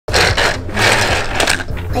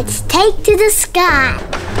Let's take to the sky.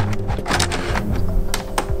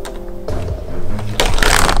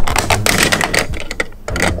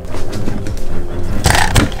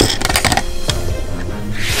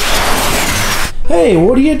 Hey,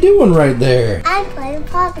 what are you doing right there? I'm playing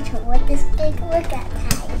Paw Patrol with this big lookout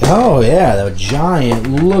tower. Oh yeah, the giant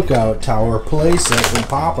lookout tower playset from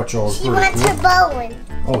Paw Patrol. She wants her bone.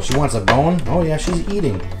 Oh, she wants a bone? Oh yeah, she's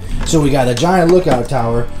eating. So we got a giant lookout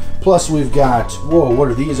tower, plus we've got, whoa, what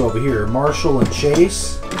are these over here? Marshall and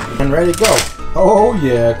Chase, and ready to go. Oh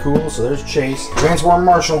yeah, cool. So there's Chase. Transform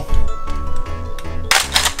Marshall.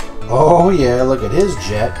 Oh yeah, look at his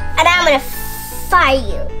jet. And I'm gonna fire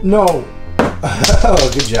you. No.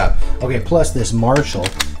 Oh, good job. Okay, plus this Marshall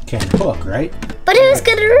can hook, right? But who's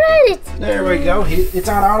gonna ride it? There we go. It's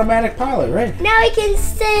on automatic pilot, right? Now we can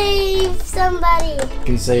save somebody.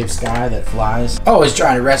 Can save Sky that flies. Oh, he's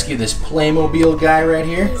trying to rescue this Playmobil guy right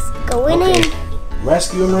here. He's going in.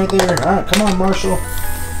 Rescue him right there. All right, come on, Marshall.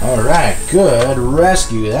 All right, good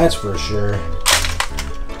rescue, that's for sure.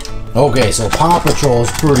 Okay, so Paw Patrol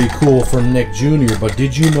is pretty cool from Nick Jr., but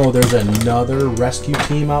did you know there's another rescue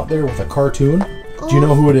team out there with a cartoon? Do you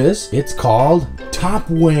know who it is? It's called Top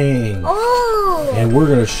Wing. Oh! And we're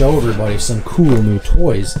going to show everybody some cool new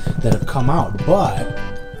toys that have come out. But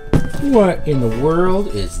what in the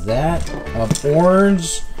world is that? An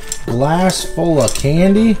orange glass full of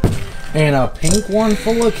candy? And a pink one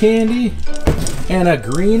full of candy? And a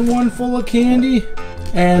green one full of candy?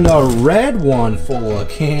 And a red one full of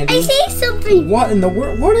candy. I see something. What in the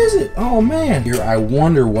world? What is it? Oh man. Here, I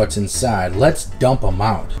wonder what's inside. Let's dump them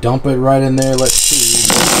out. Dump it right in there. Let's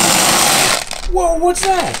see. Whoa, what's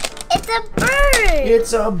that? It's a bird.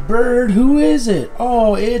 It's a bird. Who is it?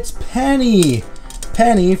 Oh, it's Penny.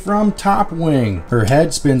 Penny from Top Wing. Her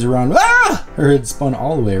head spins around. Ah! Her head spun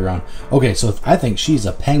all the way around. Okay, so I think she's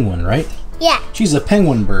a penguin, right? Yeah. She's a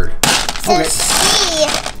penguin bird. So okay. she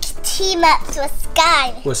team ups with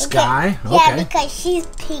Sky. With Sky? Okay. Yeah, because she's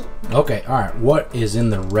pink. Okay, all right. What is in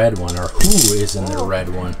the red one, or who is in the red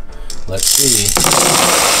one? Let's see.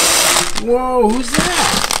 Whoa, who's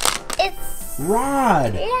that? It's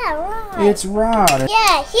Rod. Yeah, Rod. It's Rod.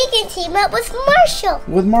 Yeah, he can team up with Marshall.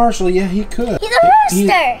 With Marshall, yeah, he could. He's a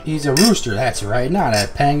rooster. He's a rooster, that's right. Not a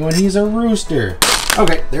penguin, he's a rooster.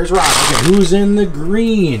 Okay, there's Rod. Okay, who's in the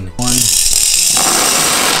green one?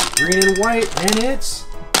 Green and white, and it's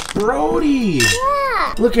Brody.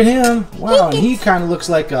 Yeah. Look at him. Wow, and he kind of looks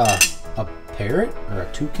like a parrot or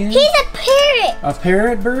a toucan. He's a parrot. A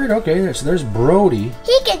parrot bird? Okay, so there's Brody.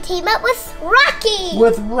 He can team up with Rocky.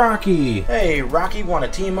 With Rocky. Hey, Rocky, want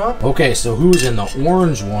to team up? Okay, so who's in the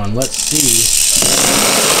orange one? Let's see.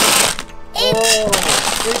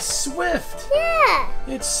 It's Swift. Yeah.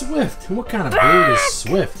 It's Swift. What kind of bird is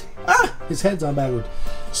Swift? Ah, his head's on backward.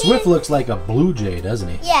 Swift looks like a blue jay, doesn't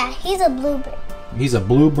he? Yeah, he's a bluebird. He's a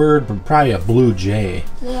bluebird, but probably a blue jay.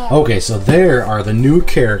 Yeah. Okay, so there are the new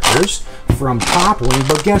characters from Top Wing,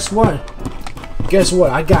 but guess what? Guess what?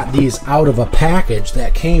 I got these out of a package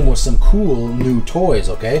that came with some cool new toys,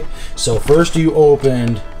 okay? So first you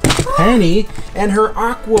opened Penny and her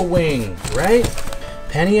Aqua Wing, right?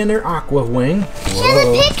 Penny and her Aqua Wing. She has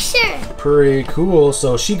a picture. Pretty cool.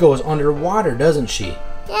 So she goes underwater, doesn't she?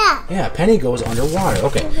 Yeah. Yeah, Penny goes underwater.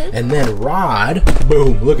 Okay. And then Rod,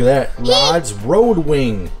 boom, look at that. Rod's Road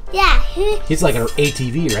Wing. Yeah. He's like an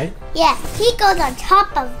ATV, right? Yeah, he goes on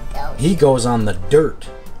top of those. He goes on the dirt.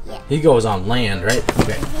 Yeah. He goes on land, right?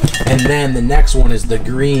 Okay. And then the next one is the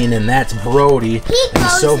green, and that's Brody. He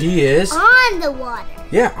goes so he is on the water.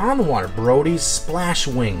 Yeah, on the water. Brody's Splash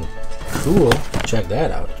Wing. Cool. Check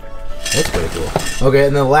that out. That's pretty cool. Okay,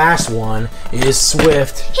 and the last one is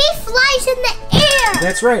Swift. He flies in the air.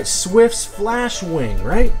 That's right, Swift's Flash Wing,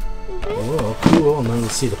 right? Oh, cool. And then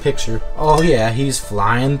let's see the picture. Oh yeah, he's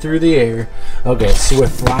flying through the air. Okay,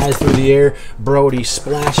 Swift flies through the air. Brody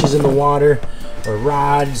splashes in the water.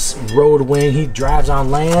 Rod's Road Wing, he drives on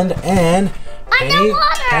land, and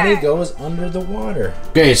Penny goes under the water.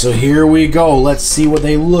 Okay, so here we go. Let's see what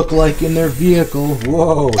they look like in their vehicle.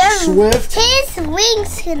 Whoa, Swift. His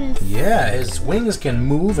wings can... Yeah, his wings can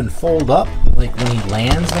move and fold up, like when he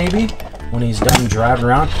lands, maybe, when he's done driving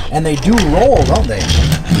around. And they do roll, don't they?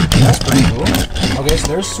 That's pretty cool. Okay, so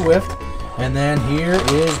there's Swift. And then here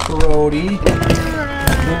is Brody.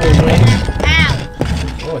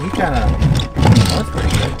 Oh, he kind of... That's pretty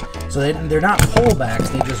good. So they're not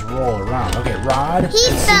pullbacks, they just roll around. Okay, Rod. He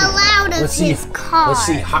fell out of his car. Let's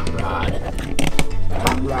see Hot Rod.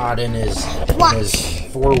 Hot Rod in his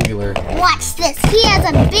four-wheeler. Watch this. He has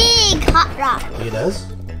a big hot rod. He does?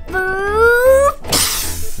 Boop.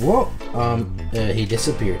 Whoa. He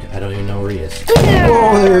disappeared. I don't even know where he is.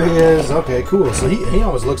 Oh, there he is. does. Okay, cool. So he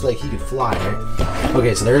always looks like he could fly, right?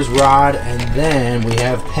 Okay, so there's Rod, and then we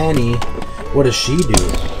have Penny. What does she do?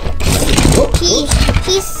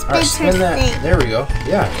 He spins her thing. There we go.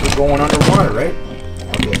 Yeah, we're going underwater, right?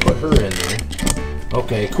 Okay, put her in there.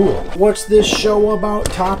 Okay, cool. What's this show about,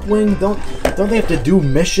 Top Wing? Don't they have to do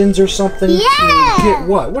missions or something? Yeah. To get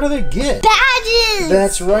what? What do they get? Badges.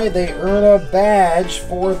 That's right. They earn a badge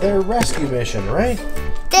for their rescue mission, right?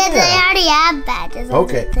 They already have badges.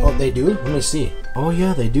 Okay. Oh, they do? Let me see. Oh,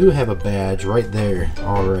 yeah, they do have a badge right there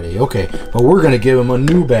already. Okay. But we're going to give them a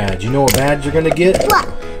new badge. You know what badge you're going to get? What?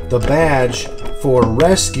 The badge for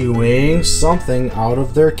rescuing something out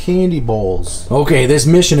of their candy bowls. Okay, this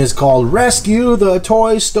mission is called Rescue the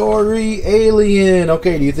Toy Story Alien.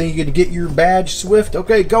 Okay, do you think you could get your badge, Swift?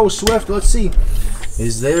 Okay, go, Swift. Let's see.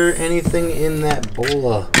 Is there anything in that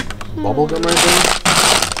bowl of bubble gum right there?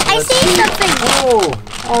 I see something. Oh,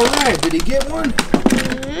 all right. Did he get one?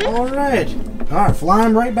 All right. All right, fly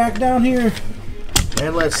him right back down here.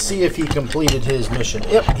 And let's see if he completed his mission.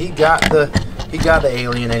 Yep, he got the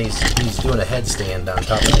alien, and he's doing a headstand on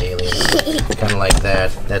top of the alien. Kind of like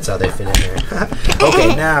that. That's how they fit in there.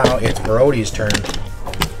 Okay, now it's Brody's turn.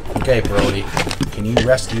 Okay, Brody, can you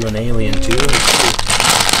rescue an alien too?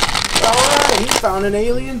 Alright, he found an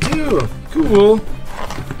alien too. Cool.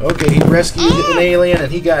 Okay, he rescued an alien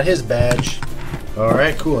and he got his badge.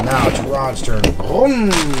 Alright, cool. Now it's Rod's turn. Boom!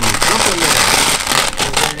 Jump in there.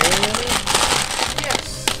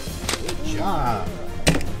 Good job.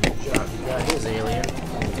 He got his alien.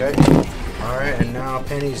 Okay. Alright, and now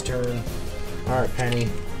Penny's turn. Alright, Penny.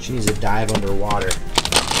 She needs to dive underwater.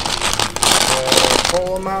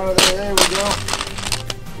 Pull him out of there. There we go.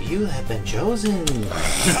 You have been chosen.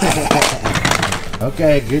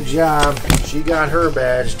 Okay, good job. She got her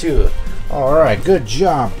badge too. Alright, good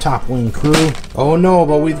job, Top Wing crew. Oh no,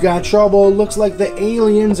 but we've got trouble. It looks like the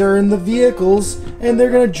aliens are in the vehicles and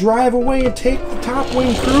they're gonna drive away and take the Top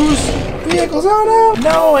Wing crew's vehicles. Oh no!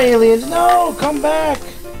 No, aliens, no! Come back!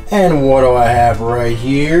 And what do I have right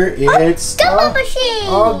here? It's gumball machine!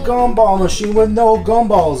 A gumball machine with no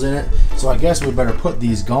gumballs in it. So I guess we better put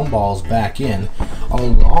these gumballs back in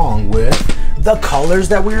along with the colors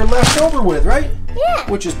that we were left over with, right? Yeah.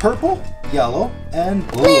 Which is purple, yellow, and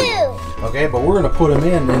blue. Okay, but we're gonna put them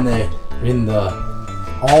in the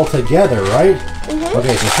all together, right?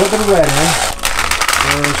 Okay, so put the red in.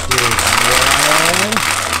 First is red.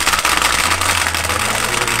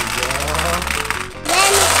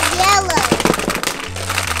 Then yellow.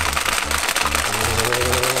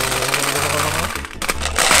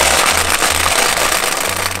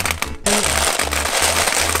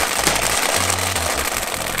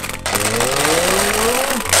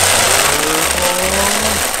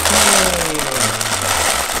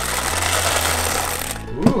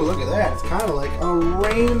 Ooh, look at that. It's kind of like a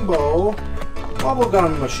rainbow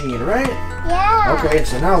bubblegum machine, right? Yeah. Okay,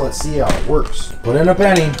 so now let's see how it works. Put in a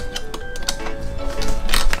penny.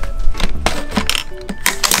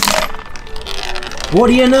 What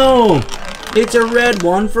do you know? It's a red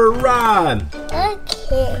one for Rod.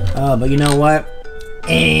 Okay. But you know what?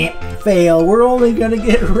 Fail. We're only gonna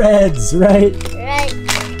get reds, right? Right.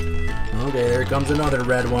 Okay, there comes another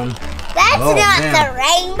red one. That's not the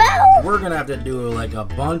rainbow. We're gonna have to do like a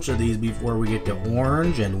bunch of these before we get to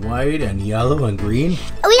orange and white and yellow and green.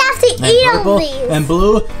 We have to eat all these. And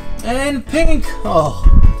blue and pink. Oh,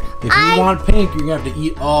 if you want pink, you're gonna have to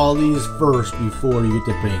eat all these first before you get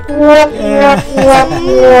to pink.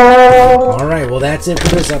 All right, well that's it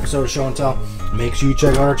for this episode of Show and Tell. Make sure you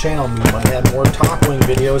check out our channel. We might have more Top Wing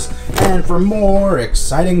videos and for more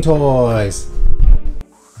exciting toys.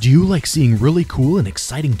 Do you like seeing really cool and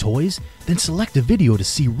exciting toys? Then select a video to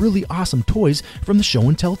see really awesome toys from the Show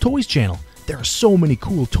and Tell Toys channel. There are so many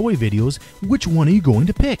cool toy videos. Which one are you going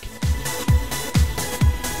to pick?